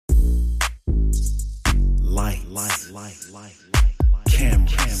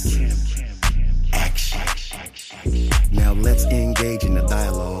cameras, action. Now let's engage in the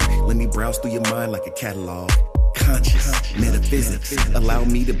dialogue. Let me browse through your mind like a catalog. Conscious metaphysics, allow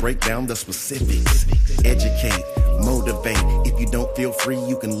me to break down the specifics. Educate, motivate. If you don't feel free,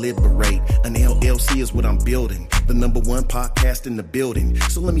 you can liberate. An LLC is what I'm building, the #1 podcast in the building.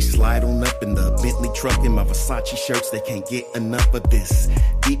 So let me slide on up in the Bentley truck in my Versace shirts. They can't get enough of this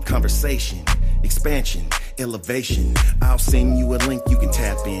deep conversation, expansion, elevation. I'll send you a link you can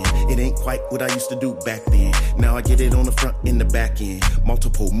tap in. It ain't quite what I used to do back then. Now I get it on the front and the back end.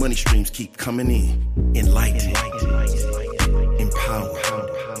 Multiple money streams keep coming in. Enlighten, empower,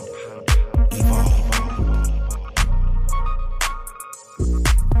 evolve.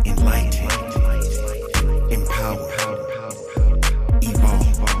 Enlighten, empower, evolve.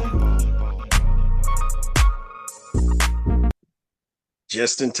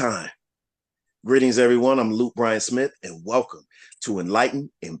 Just in time. Greetings, everyone. I'm Luke Bryan Smith, and welcome to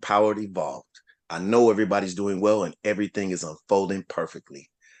Enlighten, Empowered, Evolved. I know everybody's doing well and everything is unfolding perfectly.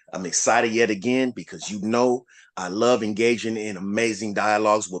 I'm excited yet again because you know I love engaging in amazing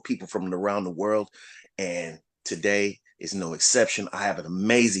dialogues with people from around the world, and today is no exception. I have an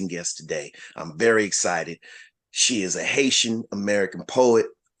amazing guest today. I'm very excited. She is a Haitian American poet,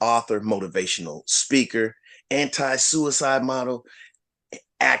 author, motivational speaker, anti-suicide model,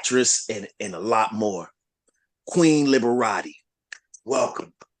 actress, and a lot more. Queen Liberati,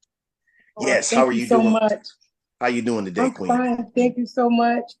 welcome. Yes, how are you doing? Thank you so much. How you doing today, I'm Queen? fine. Thank you so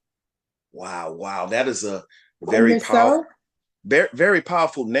much. Wow. That is a very powerful, very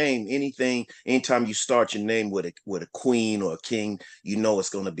powerful name. Anytime you start your name with a queen or a king, you know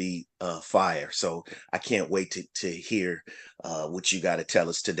it's going to be fire. So I can't wait to hear what you got to tell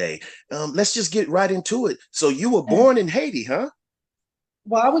us today. Let's just get right into it. So you were born in Haiti, huh?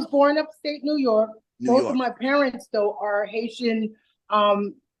 Well, I was born upstate New York. New Both of my parents, though, are Haitian.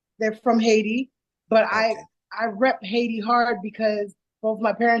 They're from Haiti, but Okay. I rep Haiti hard because both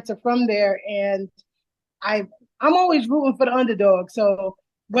my parents are from there, and I'm always rooting for the underdog. So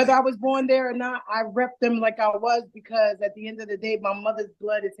whether I was born there or not, I rep them like I was, because at the end of the day, my mother's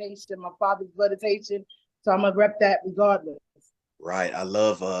blood is Haitian, my father's blood is Haitian, so I'm gonna rep that regardless. Right. I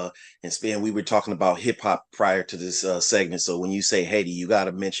love and Span, we were talking about hip hop prior to this segment. So when you say Haiti, you got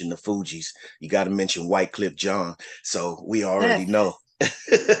to mention the Fugees. You got to mention Wyclef Jean. So we already know.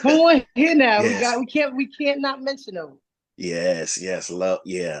 Come on here now. Yes. We can't not mention them. Yes. Love.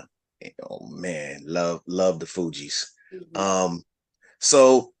 Yeah. Oh man, love the Fugees. Mm-hmm.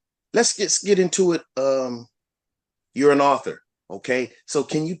 So let's get into it. You're an author. Okay, so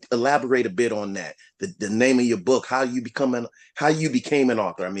can you elaborate a bit on that? The name of your book, how you became an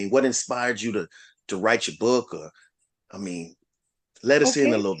author. I mean, what inspired you to write your book? Or, I mean, let us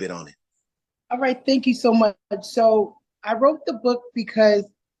in a little bit on it. All right, thank you so much. So I wrote the book because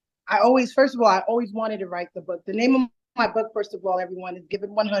I always wanted to write the book. The name of my book, first of all, everyone, is Give It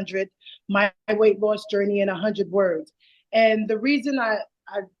 100, My Weight Loss Journey in 100 Words. And the reason I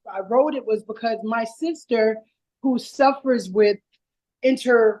wrote it was because my sister, who suffers with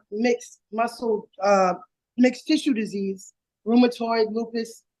intermixed muscle, mixed tissue disease, rheumatoid,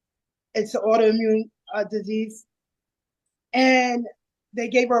 lupus. It's an autoimmune disease. And they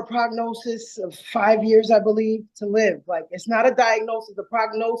gave her a prognosis of 5 years, I believe, to live. Like, it's not a diagnosis. The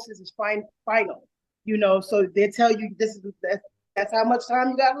prognosis is final, so they tell you that's how much time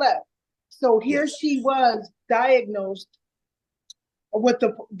you got left. So here she was diagnosed with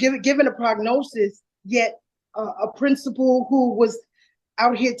given a prognosis, yet a principal who was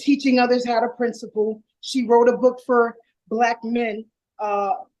out here teaching others how to principle. She wrote a book for Black men,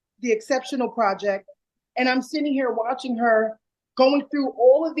 The Exceptional Project. And I'm sitting here watching her going through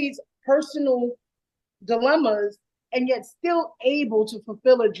all of these personal dilemmas and yet still able to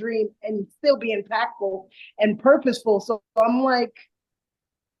fulfill a dream and still be impactful and purposeful. So I'm like,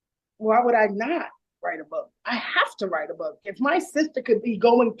 why would I not write a book? I have to write a book. If my sister could be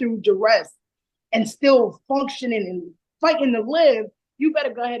going through duress and still functioning and fighting to live, you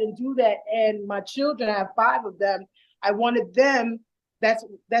better go ahead and do that. And my children, I have 5 of them. I wanted them, that's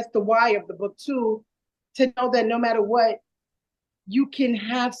the why of the book too, to know that no matter what, you can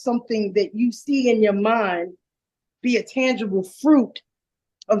have something that you see in your mind be a tangible fruit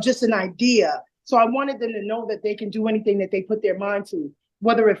of just an idea. So I wanted them to know that they can do anything that they put their mind to,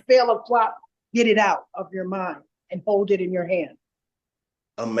 whether it fail or flop, get it out of your mind and hold it in your hand.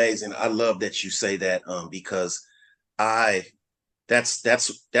 Amazing. I love that you say that because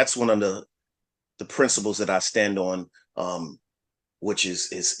that's one of the principles that I stand on, which is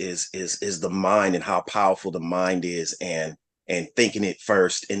the mind and how powerful the mind is, and and thinking it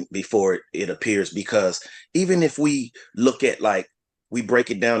first and before it appears. Because even if we look at, like, we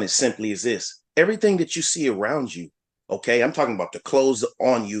break it down as simply as this: everything that you see around you, okay, I'm talking about the clothes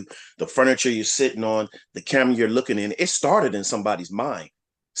on you, the furniture you're sitting on, the camera you're looking in, it started in somebody's mind.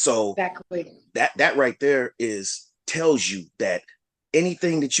 So Exactly. that right there tells you that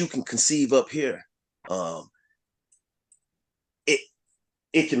anything that you can conceive up here, um, it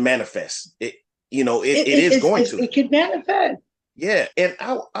it can manifest. It is going to. It can manifest. Yeah, and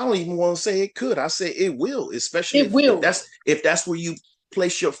I don't even want to say it could. I say it will, especially It if, if will. that's if that's where you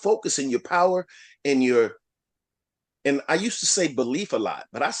place your focus and your power and your, and I used to say belief a lot,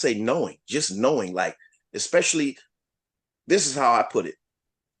 but I say knowing, just knowing, like, especially, this is how I put it.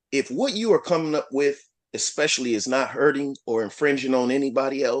 If what you are coming up with, especially, is not hurting or infringing on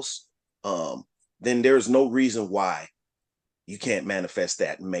anybody else, then there's no reason why you can't manifest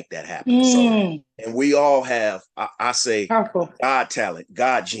that and make that happen. So, and we all have, I say, Powerful. God talent,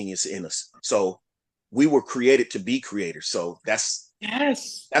 God genius in us. So we were created to be creators. So that's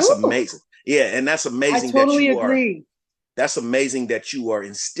amazing. Yeah, and that's amazing. I totally agree. That's amazing that you are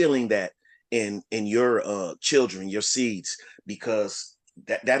instilling that in your children, your seeds, because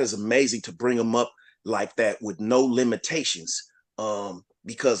that is amazing to bring them up like that with no limitations.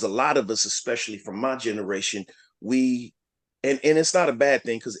 Because a lot of us, especially from my generation, we, and it's not a bad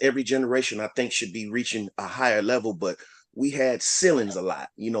thing, because every generation, I think, should be reaching a higher level, but we had ceilings a lot,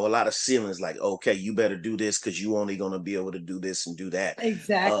 a lot of ceilings, like, okay, you better do this because you only going to be able to do this and do that.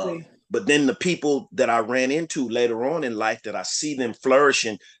 Exactly. But then the people that I ran into later on in life, that I see them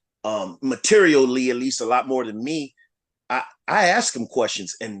flourishing materially, at least a lot more than me, I ask them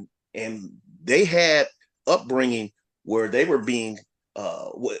questions, and they had upbringing where they were being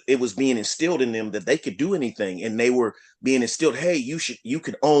it was being instilled in them that they could do anything, and they were being instilled, hey, you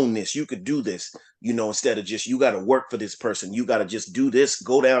could own this, you could do this, instead of just, you got to work for this person, you got to just do this,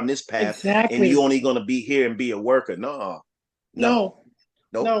 go down this path. Exactly. And you only going to be here and be a worker. No.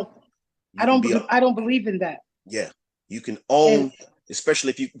 I don't believe in that. Yeah, you can own, especially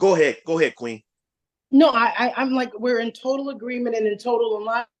if you go ahead, Queen. No, I'm like, we're in total agreement and in total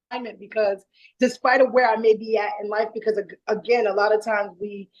alignment, because despite of where I may be at in life, because again, a lot of times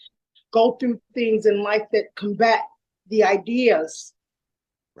we go through things in life that combat the ideas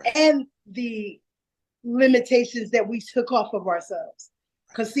and the limitations that we took off of ourselves.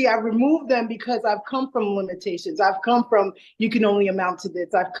 Because see, I removed them because I've come from limitations. I've come from, you can only amount to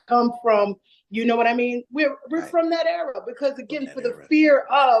this. I've come from, you know what I mean? We're from that era, because again, for the fear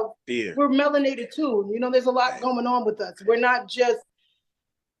of, we're melanated too. There's a lot going on with us. We're not just,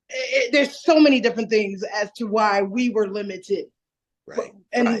 there's so many different things as to why we were limited.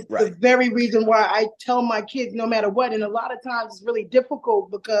 The very reason why I tell my kids, no matter what, and a lot of times it's really difficult,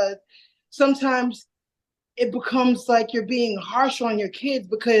 because sometimes it becomes like you're being harsh on your kids,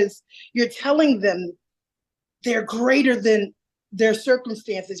 because you're telling them they're greater than their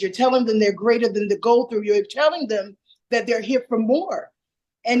circumstances. You're telling them they're greater than the go through. You're telling them that they're here for more.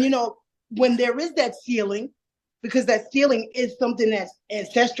 And, when there is that ceiling, because that ceiling is something that's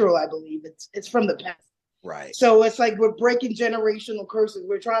ancestral, I believe. It's from the past. Right. So it's like we're breaking generational curses.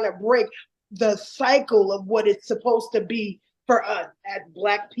 We're trying to break the cycle of what it's supposed to be for us as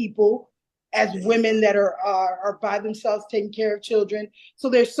Black people, as women that are by themselves taking care of children. So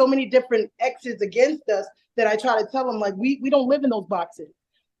there's so many different X's against us that I try to tell them, like, we don't live in those boxes.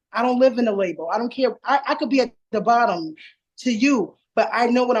 I don't live in a label. I don't care. I could be at the bottom to you, but I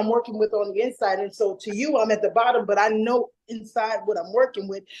know what I'm working with on the inside. And so to you, I'm at the bottom, but I know inside what I'm working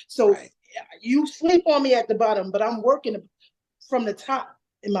with. So you sleep on me at the bottom, but I'm working from the top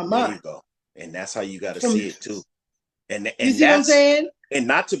in my mind. There you go. And that's how you got to see it too. And you see what I'm saying? And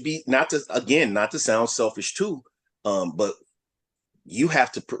not to sound selfish too, but you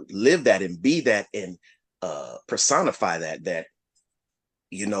have to live that and be that and personify that,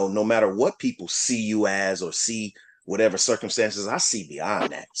 no matter what people see you as or see whatever circumstances, I see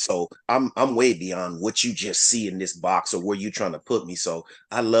beyond that. So I'm way beyond what you just see in this box or where you're trying to put me. So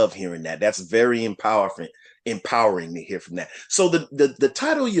I love hearing that. That's very empowering to hear from that. So the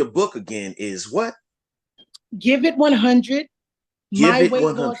title of your book again is what? Give It 100. My weight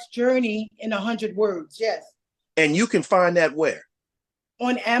loss journey in 100 words. Yes. And you can find that where?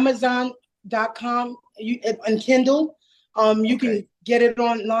 On Amazon.com and Kindle. You can get it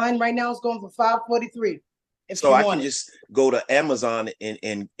online right now. It's going for $5.43. So I can just go to Amazon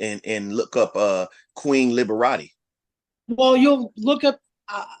and look up Queen Liberati. Well, you'll look up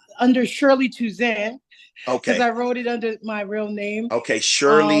under Shirley Touzan. Okay. Because I wrote it under my real name. Okay,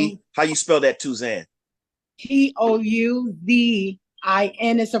 Shirley. How you spell that, Touzan? Touzin.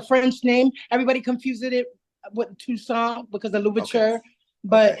 It's a French name. Everybody confuses it with Tucson because of Louverture. Okay.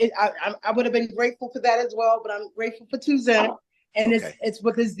 But Okay. I would have been grateful for that as well. But I'm grateful for Tucson, and Okay. it's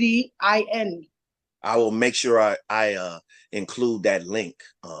with a Z-I-N. I will make sure I include that link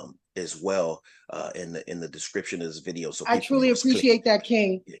as well in the description of this video, so I people can truly just click, appreciate that,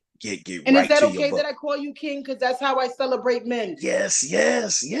 King. get And is right that to your okay that book. I call you King? Because that's how I celebrate men. Yes,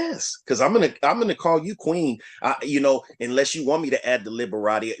 yes, yes. Because I'm gonna call you Queen. You know, unless you want me to add the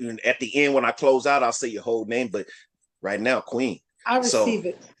Liberati at the end when I close out, I'll say your whole name. But right now, Queen. I So receive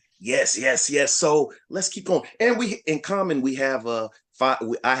it. yes, yes, yes. So let's keep going. And we in common, we have five.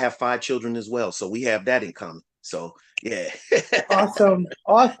 I have 5 children as well, so we have that in common. So yeah. Awesome.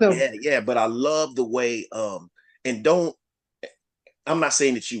 Awesome. Yeah, yeah. But I love the way and don't, I'm not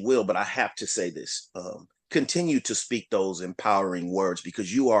saying that you will, but I have to say this. Continue to speak those empowering words,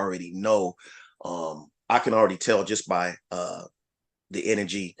 because you already know, I can already tell just by the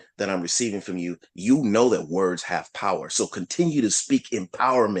energy that I'm receiving from you, you know that words have power. So continue to speak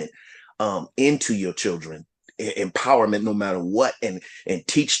empowerment into your children, empowerment no matter what, and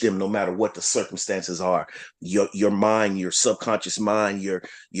teach them no matter what the circumstances are. Your mind, your subconscious mind, your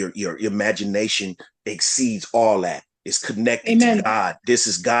imagination exceeds all that. It's connected Amen. to God. This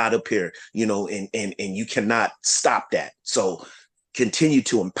is God up here, you know, and you cannot stop that. So continue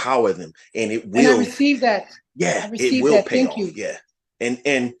to empower them, and it will. And I receive that. Yeah, I received it will that. pay Thank off. you. Yeah.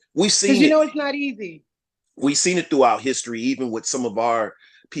 And we've seen Because you it. know it's not easy. We've seen it throughout history, even with some of our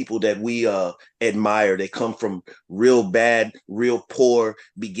people that we admire. They come from real bad, real poor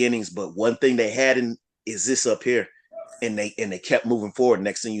beginnings, but one thing they had is this up here, and they kept moving forward.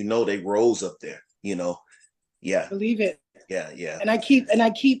 Next thing you know, they rose up there. You know, yeah, Believe it. yeah, yeah. And I keep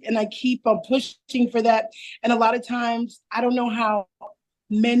pushing for that. And a lot of times I don't know how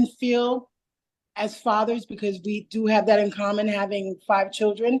men feel as fathers, because we do have that in common, having 5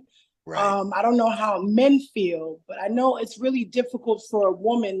 children. Right. I don't know how men feel, but I know it's really difficult for a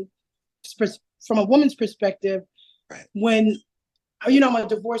woman, from a woman's perspective, Right. when, you know, I'm a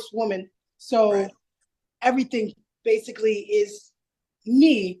divorced woman, so Right. everything basically is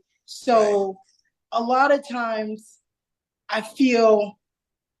me. So a lot of times I feel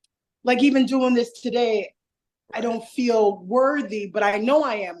like, even doing this today, I don't feel worthy, but I know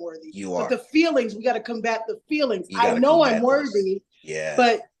I am worthy. You are. But the feelings, we got to combat the feelings. You I gotta know combat I'm those. worthy, Yeah.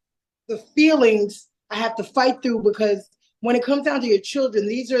 but the feelings I have to fight through, because when it comes down to your children,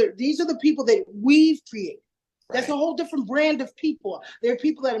 these are the people that we've created. That's a whole different brand of people. They're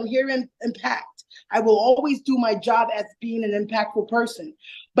people that I'm here in impact. I will always do my job as being an impactful person.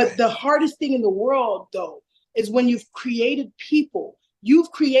 But the hardest thing in the world, though, is when you've created people.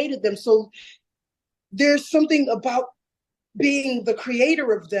 You've created them. So there's something about being the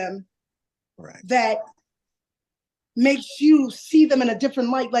creator of them that makes you see them in a different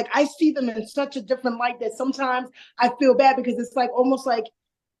light. Like, I see them in such a different light that sometimes I feel bad, because it's like almost like,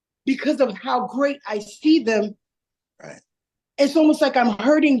 because of how great I see them, it's almost like I'm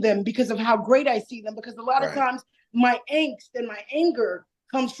hurting them because of how great I see them. Because a lot of times my angst and my anger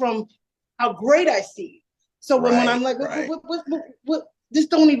comes from how great I see. So when I'm like, what, this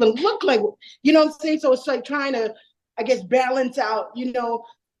don't even look like, you know what I'm saying? So it's like trying to, I guess, balance out, you know,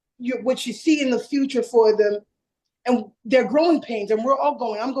 what you see in the future for them. And they're growing pains, and we're all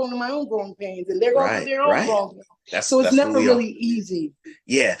going. I'm going to my own growing pains, and they're going through their own growing pains. So it's never really easy.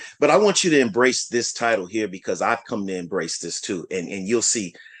 Yeah, but I want you to embrace this title here, because I've come to embrace this too, and you'll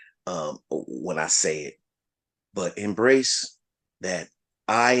see when I say it. But embrace that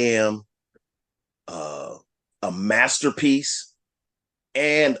I am a masterpiece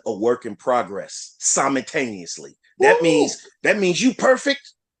and a work in progress simultaneously. That means you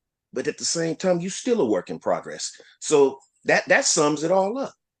perfect, but at the same time, you still a work in progress. So that sums it all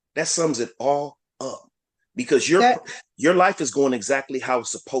up. That sums it all up, because your life is going exactly how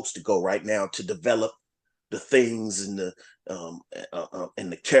it's supposed to go right now, to develop the things and the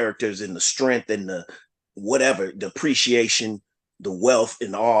characters and the strength and the whatever, the appreciation, the wealth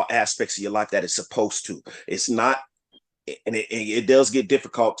in all aspects of your life that it's supposed to. It's not, and it does get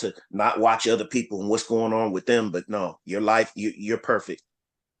difficult to not watch other people and what's going on with them. But no, your life, you're perfect.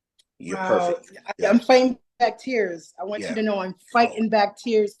 You're perfect. I'm fighting back tears. I want you to know I'm fighting back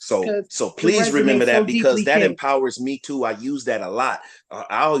tears. So please remember that, because that empowers me too. I use that a lot.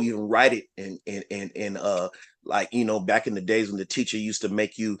 I'll even write it in like, you know, back in the days when the teacher used to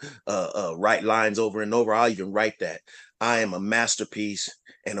make you write lines over and over. I'll even write that. I am a masterpiece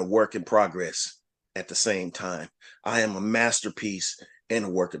and a work in progress at the same time. I am a masterpiece and a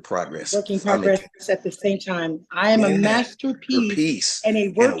work in progress. Working progress at the same time. I am a masterpiece and a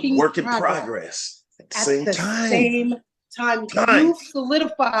work in progress at the same time. You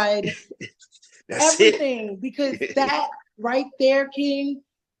solidified That's it. everything, because that right there, King,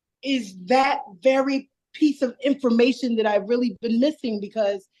 is that very piece of information that I've really been missing,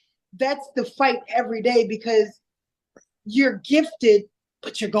 because that's the fight every day, because you're gifted,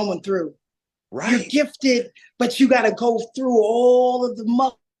 but you're going through. You're Right. gifted, but you got to go through all of the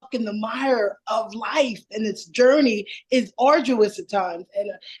muck and the mire of life, and its journey is arduous at times, and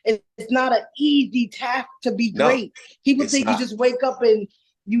it's not an easy task to be No, great. People it's think you not. just wake up and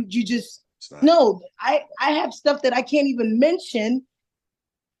you just It's not. no. I have stuff that I can't even mention,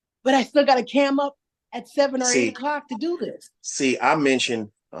 but I still got to cam up at 7 or 8 See, o'clock to do this. see, I mentioned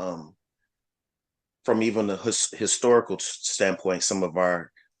from even the historical standpoint, some of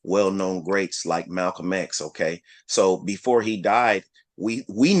our well-known greats like Malcolm X. Okay, so before he died,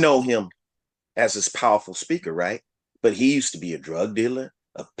 we know him as this powerful speaker, right? But he used to be a drug dealer,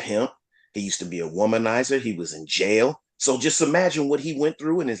 a pimp. He used to be a womanizer. He was in jail. So just imagine what he went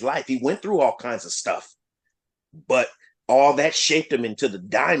through in his life. He went through all kinds of stuff, but all that shaped him into the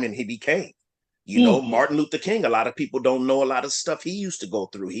diamond he became. You know, Martin Luther King, a lot of people don't know a lot of stuff he used to go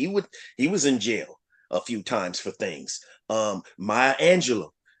through. He was in jail a few times for things. Maya Angelou,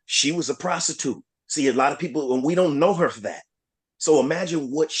 she was a prostitute. See, a lot of people, and we don't know her for that. So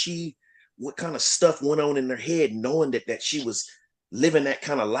imagine what kind of stuff went on in her head, knowing that she was living that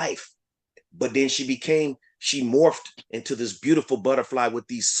kind of life. But then she morphed into this beautiful butterfly with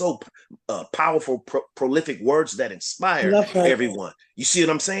these so powerful, prolific words that inspire everyone. You see what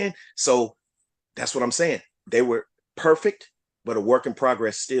I'm saying? So that's what I'm saying. They were perfect, but a work in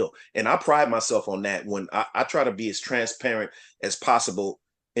progress still. And I pride myself on that when I try to be as transparent as possible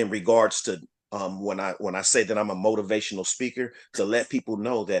in regards to when I say that I'm a motivational speaker, to let people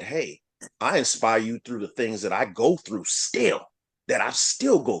know that, hey, I inspire you through the things that I go through still, that I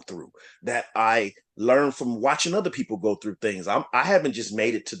still go through, that I learn from watching other people go through things. I haven't just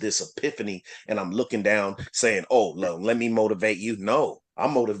made it to this epiphany and I'm looking down saying, oh, let me motivate you. No,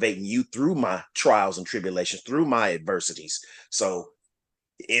 I'm motivating you through my trials and tribulations, through my adversities. So,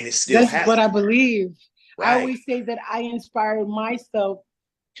 and it still That's happens. what I believe. Right. I always say that I inspire myself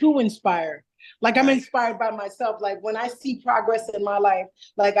to inspire. Like, I'm inspired by myself. Like, when I see progress in my life,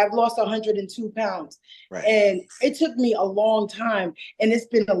 like I've lost 102 pounds, and it took me a long time. And it's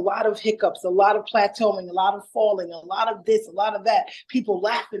been a lot of hiccups, a lot of plateauing, a lot of falling, a lot of this, a lot of that. People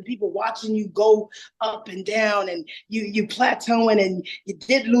laughing, people watching you go up and down, and you plateauing, and you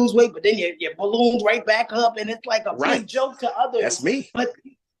did lose weight, but then you ballooned right back up. And it's like a big joke to others. That's me. But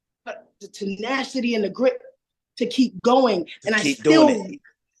the tenacity and the grit to keep going. And I still doing it.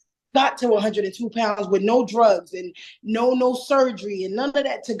 Got to 102 pounds with no drugs and no surgery and none of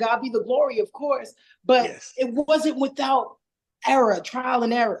that. To God be the glory, of course. But it wasn't without trial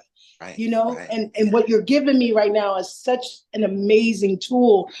and error. You know, and what you're giving me right now is such an amazing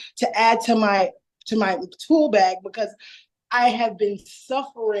tool to add to my tool bag, because I have been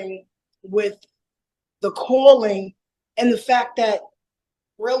suffering with the calling and the fact that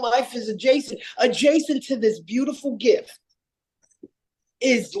real life is adjacent to this beautiful gift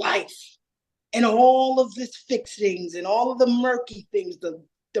is life, and all of this fixings and all of the murky things, the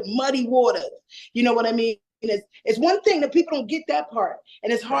muddy water. You know what I mean? It's one thing that people don't get that part,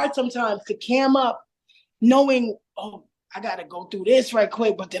 and it's hard sometimes to cam up, knowing, oh, I gotta go through this right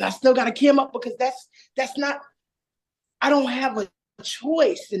quick, but then I still gotta cam up, because that's not. I don't have a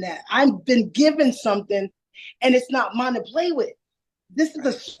choice in that. I've been given something, and it's not mine to play with. This is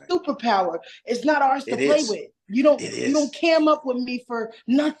a superpower. It's not ours to play with. You don't cam up with me for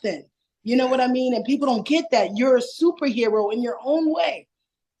nothing. You know what I mean? And people don't get that. You're a superhero in your own way.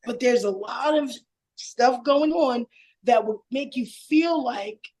 But there's a lot of stuff going on that will make you feel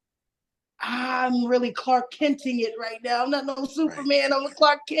like I'm really Clark Kenting it right now. I'm not no Superman. I'm a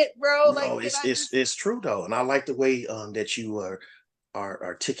Clark Kent, bro. No, it's true though. And I like the way that you are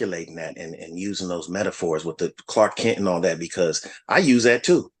articulating that and using those metaphors with the Clark Kent and all that, because I use that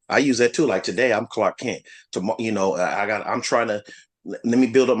too. Like today, I'm Clark Kent. Tomorrow, you know, I'm trying to let me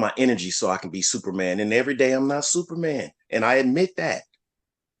build up my energy so I can be Superman. And every day I'm not Superman, and I admit that.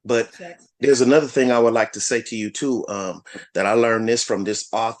 But there's another thing I would like to say to you too. That I learned this from this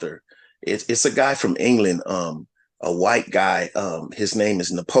author. It's a guy from England. A white guy. His name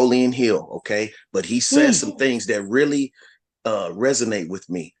is Napoleon Hill. Okay, but he says some things that really resonate with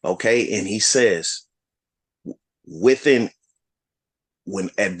me. Okay, and he says,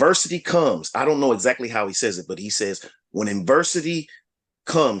 when adversity comes, I don't know exactly how he says it, but he says, when adversity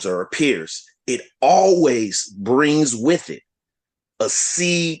comes or appears, it always brings with it a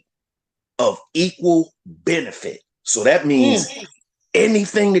seed of equal benefit. So that means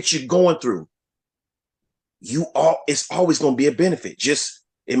anything that you're going through, it's always going to be a benefit. Just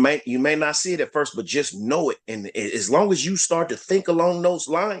You may not see it at first, but just know it. And as long as you start to think along those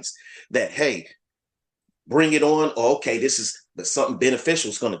lines, that hey, bring it on. Oh, okay, this is but something beneficial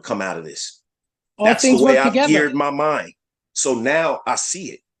is going to come out of this. All That's the things way work I've together. geared my mind. So now I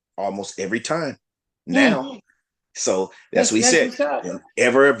see it almost every time. Now, so that's what he said.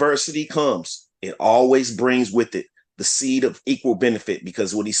 Whenever adversity comes, it always brings with it the seed of equal benefit,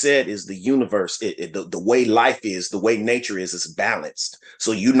 because what he said is the universe, the way life is, the way nature is balanced.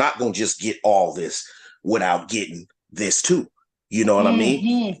 So you're not going to just get all this without getting this too. You know what I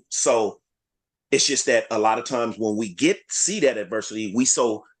mean? So it's just that a lot of times when we see that adversity, we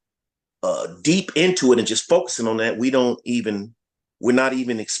so deep into it and just focusing on that, we're not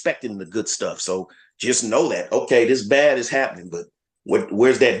even expecting the good stuff. So just know that, okay, this bad is happening, but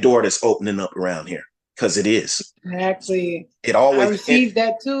where's that door that's opening up around here? Because it is. Exactly. It always I received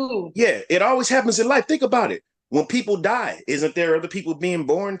that too. Yeah, it always happens in life. Think about it. When people die, isn't there other people being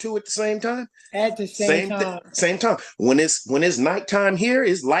born too at the same time? At the same time. Same time. When it's nighttime here,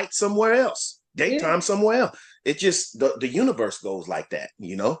 it's light somewhere else. Daytime somewhere else. It just the universe goes like that,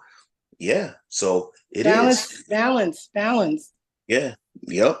 you know? Yeah. So it is balance. Yeah.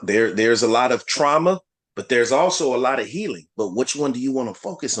 Yep. There's a lot of trauma, but there's also a lot of healing. But which one do you want to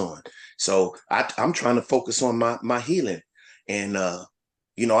focus on? So I'm trying to focus on my healing. And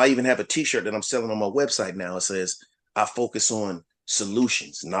I even have a t-shirt that I'm selling on my website now. It says, I focus on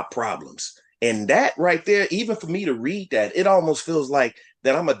solutions, not problems. And that right there, even for me to read that, it almost feels like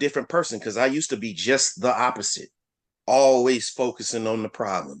that I'm a different person, because I used to be just the opposite, always focusing on the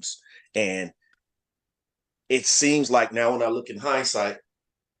problems. And it seems like now when I look in hindsight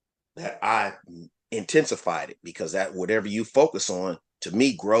that I intensified it, because that whatever you focus on, to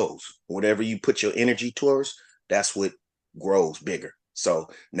me, grows. Whatever you put your energy towards, that's what grows bigger. So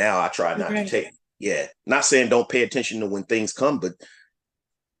now I try not to not saying don't pay attention to when things come, but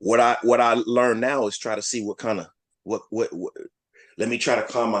what I learn now is try to see what kind of what let me try to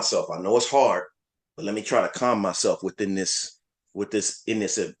calm myself. I know it's hard, but let me try to calm myself in this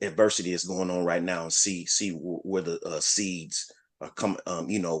adversity that's going on right now, and see where the seeds are coming,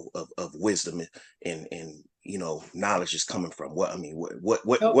 of wisdom and knowledge is coming from.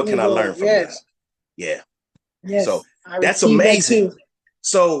 What can I learn from this? Yeah. Yes. So that's amazing. That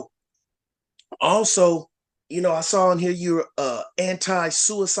so also, I saw in here you're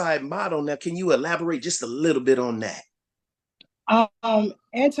anti-suicide model. Now, can you elaborate just a little bit on that?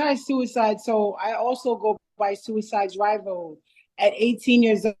 Anti-suicide. So I also go by Suicide's Rival. At 18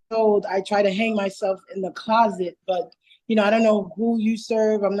 years old, I try to hang myself in the closet, but I don't know who you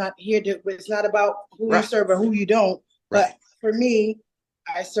serve. I'm not here to, it's not about who you serve or who you don't. Right. But for me,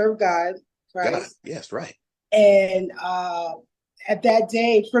 I serve God, right? God. Yes, right. And at that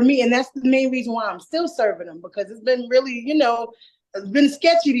day, for me, and that's the main reason why I'm still serving him, because it's been really, it's been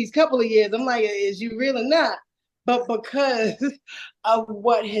sketchy these couple of years. I'm like, is you really not? But because of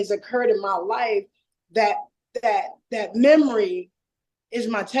what has occurred in my life, that memory is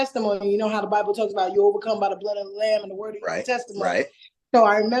my testimony. You know how the Bible talks about you overcome by the blood of the Lamb and the word of your testimony. Right. So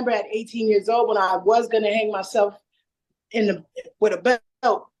I remember at 18 years old, when I was going to hang myself with a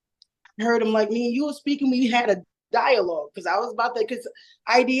belt, I heard him like, me and you were speaking. We had a dialogue, because I was about that, because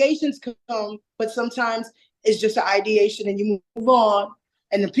ideations come, but sometimes it's just an ideation and you move on.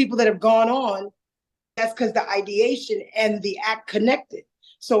 And the people that have gone on, that's because the ideation and the act connected.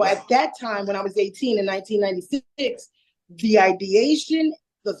 So at that time, when I was 18 in 1996, the ideation,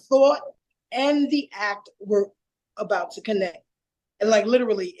 the thought, and the act were about to connect. And like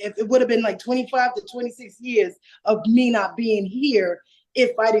literally, if it would have been like 25 to 26 years of me not being here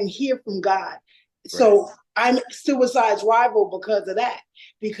if I didn't hear from God. Right. So I'm Suicide's Rival because of that,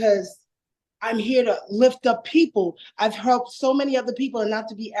 because I'm here to lift up people. I've helped so many other people, and not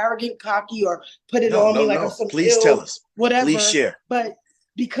to be arrogant, cocky, or put it on me like I'm some Please tell us. Whatever. Please share. But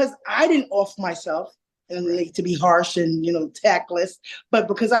because I didn't off myself, and to be harsh and tactless, but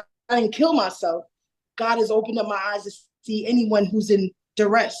because I didn't kill myself, God has opened up my eyes to see anyone who's in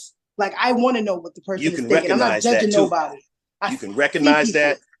duress. Like, I want to know what the person is thinking. I'm not judging nobody. You can recognize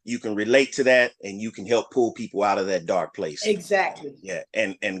that. You can relate to that, and you can help pull people out of that dark place. Exactly. Yeah,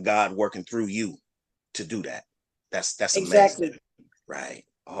 and God working through you to do that. That's amazing. Exactly. Right.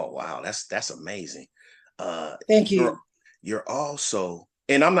 Oh wow, that's amazing. Thank you. You're also,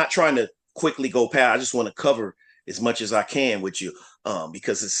 and I'm not trying to quickly go past. I just want to cover as much as I can with you,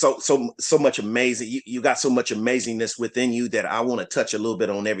 because it's so much amazing. You got so much amazingness within you that I want to touch a little bit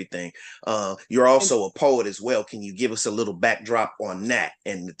on everything. You're also a poet as well. Can you give us a little backdrop on that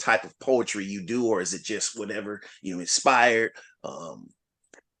and the type of poetry you do, or is it just whatever you inspired?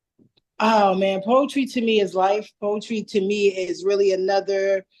 Oh man, poetry to me is life. Poetry to me is really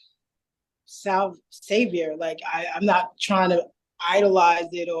another savior. Like I'm not trying to idolize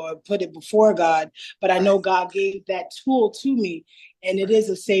it or put it before God, but I know Right. God gave that tool to me, and it Right. is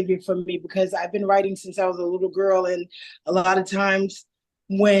a savior for me because I've been writing since I was a little girl, and a lot of times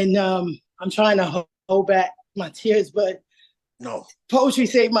when I'm trying to hold back my tears, but No. poetry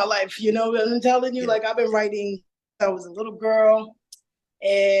saved my life. You know what I'm telling you? Yeah. Like I've been writing since I was a little girl,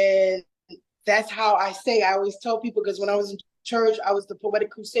 and that's how I say. I always tell people because when I was in church, I was the Poetic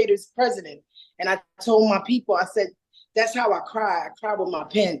Crusaders president, and I told my people, I said, "That's how I cry. I cry with my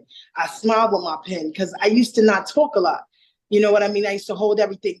pen. I smile with my pen because I used to not talk a lot. You know what I mean? I used to hold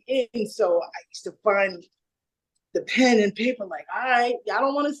everything in, so I used to find the pen and paper. Like, all right, y'all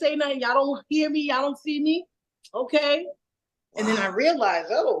don't want to say nothing. Y'all don't hear me. Y'all don't see me. Okay." And then I Wow. realized,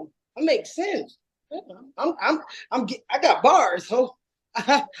 oh, that makes sense. I got bars, so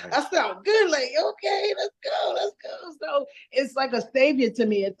I Right. sound good. Like, okay, let's go, let's go. So it's like a savior to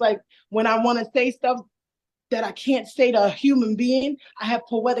me. It's like when I want to say stuff that I can't say to a human being, I have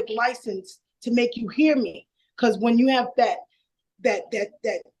poetic license to make you hear me. Because when you have that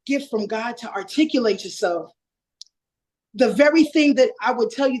gift from God to articulate yourself, the very thing that I would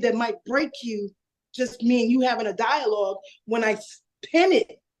tell you that might break you, just me and you having a dialogue, when I pen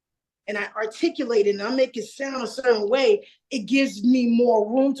it and I articulate it and I make it sound a certain way, it gives me more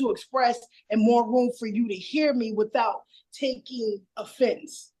room to express and more room for you to hear me without taking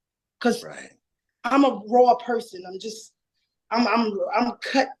offense. Because Right. I'm a raw person. I'm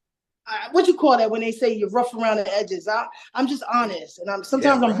cut. What you call that when they say you're rough around the edges? I'm just honest, and Yeah.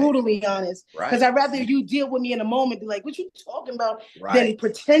 sometimes I'm Right. brutally honest because Right. I'd rather you deal with me in a moment, be like, "What you talking about?" than Right.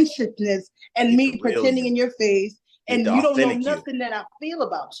 pretentiousness and Get the me real pretending you. in your face, Get the and you don't know authentic you. nothing that I feel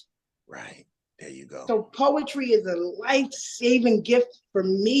about you. Right. There you go. So poetry is a life-saving gift for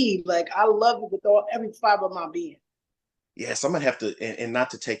me. Like I love it with all every fiber of my being. Yes, I'm gonna have to, and not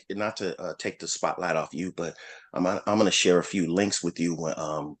to take the spotlight off you, but I'm gonna share a few links with you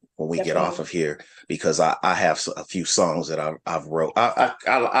when we get off Definitely. of here because I have a few songs that I've wrote.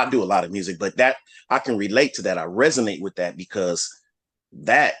 I do a lot of music, but that I can relate to that. I resonate with that because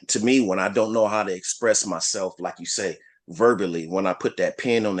that to me, when I don't know how to express myself, like you say, verbally, when I put that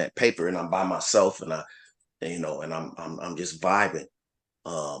pen on that paper and I'm by myself and and I'm just vibing,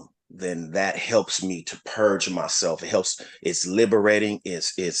 then that helps me to purge myself. It helps, it's liberating,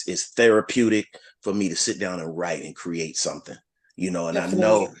 it's therapeutic for me to sit down and write and create something, and I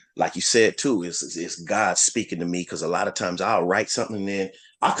know, Definitely. like you said too, it's God speaking to me because a lot of times I'll write something and then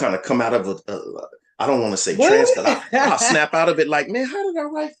I'll kind of come out of I don't want to say trance because I'll What? snap out of it like, man, how did I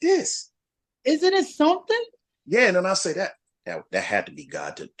write this? Isn't it something? Yeah, and then I say that had to be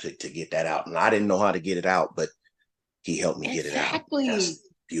God to get that out. And I didn't know how to get it out, but he helped me get it out. Exactly. That's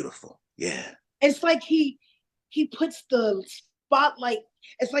beautiful. Yeah. It's like he puts the spotlight,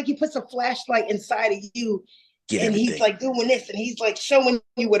 it's like he puts a flashlight inside of you Get and he's everything. like doing this and he's like showing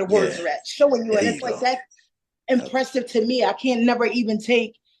you where the words Yeah. are at, showing you, There and you it's like go. that Yep. impressive to me. I can't never even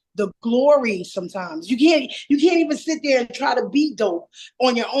take the glory sometimes. You can't even sit there and try to be dope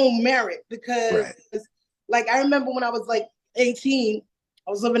on your own merit because Right. like I remember when I was like 18,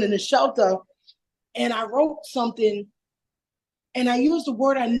 I was living in a shelter and I wrote something and I used a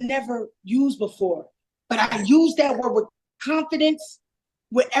word I never used before, but I Right. used that word with confidence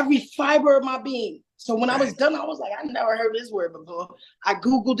with every fiber of my being. So when I was Right. done, I was like, I never heard this word before. I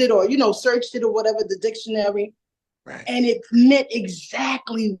Googled it or, searched it or whatever, the dictionary, Right. and it meant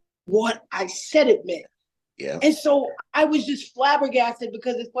exactly what I said it meant. Yeah. And so I was just flabbergasted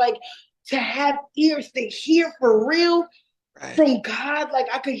because it's like to have ears to hear for real Right. from God. Like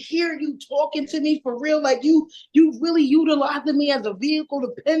I could hear you talking to me for real. Like you really utilizing me as a vehicle to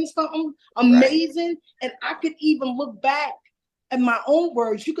pen something Right. amazing. And I could even look back at my own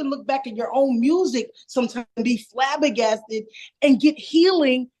words. You can look back at your own music sometimes and be flabbergasted and get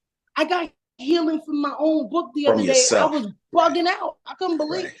healing. I got healing from my own book the From other day. I yourself. was Right. bugging out. I couldn't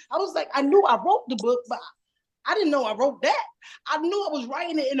believe. Right. I was like, I knew I wrote the book, but I didn't know I wrote that. I knew I was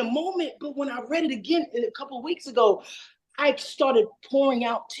writing it in a moment, but when I read it again a couple of weeks ago, I started pouring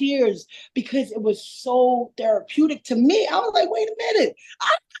out tears because it was so therapeutic to me. I was like, wait a minute.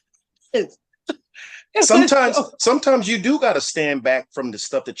 It was so Sometimes you do got to stand back from the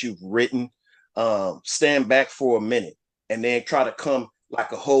stuff that you've written, stand back for a minute and then try to come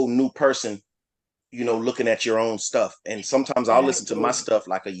like a whole new person, looking at your own stuff. And sometimes I'll listen to my exactly stuff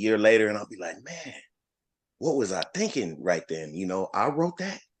like a year later and I'll be like, man, what was I thinking right then? I wrote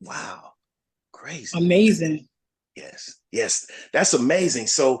that. Wow. Crazy. amazing. Yes. Yes. That's amazing.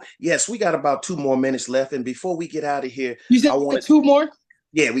 So, yes, we got about 2 more minutes left. And before we get out of here, You I said wanted two more?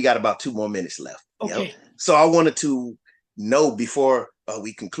 Yeah, we got about 2 more minutes left. Okay. Yep. So I wanted to know before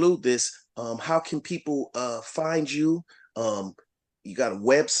we conclude this, how can people find you? You got a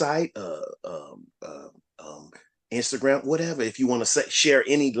website, Instagram, whatever. If you want to share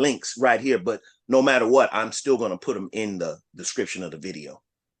any links right here, but no matter what, I'm still going to put them in the description of the video.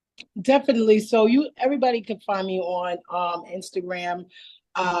 Definitely. So everybody can find me on Instagram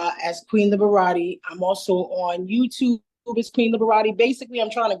as Queen Liberati. I'm also on YouTube as Queen Liberati. Basically, I'm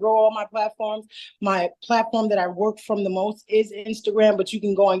trying to grow all my platforms. My platform that I work from the most is Instagram, but you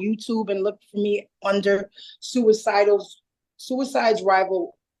can go on YouTube and look for me under Suicides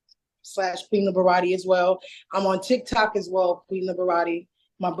Rival / Queen Liberati as well. I'm on TikTok as well, Queen Liberati.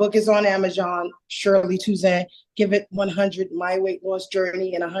 My book is on Amazon, Shirley Touzin. Give it 100, My Weight Loss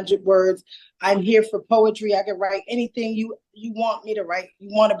Journey in 100 words. I'm here for poetry. I can write anything you want me to write. You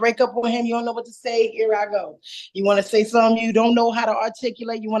want to break up with him, you don't know what to say, here I go. You want to say something you don't know how to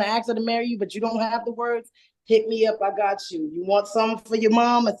articulate, you want to ask her to marry you, but you don't have the words, hit me up, I got you. You want something for your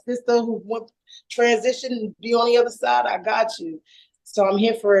mom, a sister who went transition and be on the other side, I got you. So I'm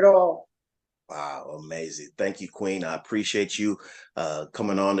here for it all. Wow, amazing. Thank you, Queen. I appreciate you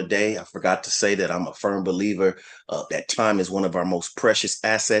coming on today. I forgot to say that I'm a firm believer that time is one of our most precious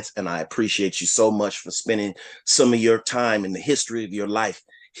assets, and I appreciate you so much for spending some of your time in the history of your life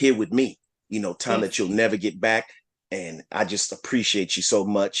here with me. You know, time that you'll never get back, and I just appreciate you so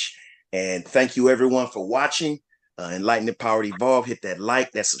much. And thank you, everyone, for watching. Enlighten, Empowered, Evolve. Hit that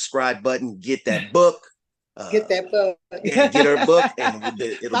like, that subscribe button. Get that book. Get that book. Yeah, get her book, and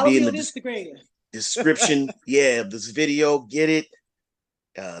it'll be in the Instagram description. Yeah, of this video. Get it.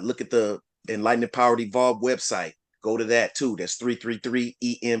 Look at the Enlighten, Empowered, Evolve website. Go to that too. That's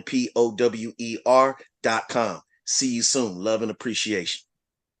 333empower.com. See you soon. Love and appreciation.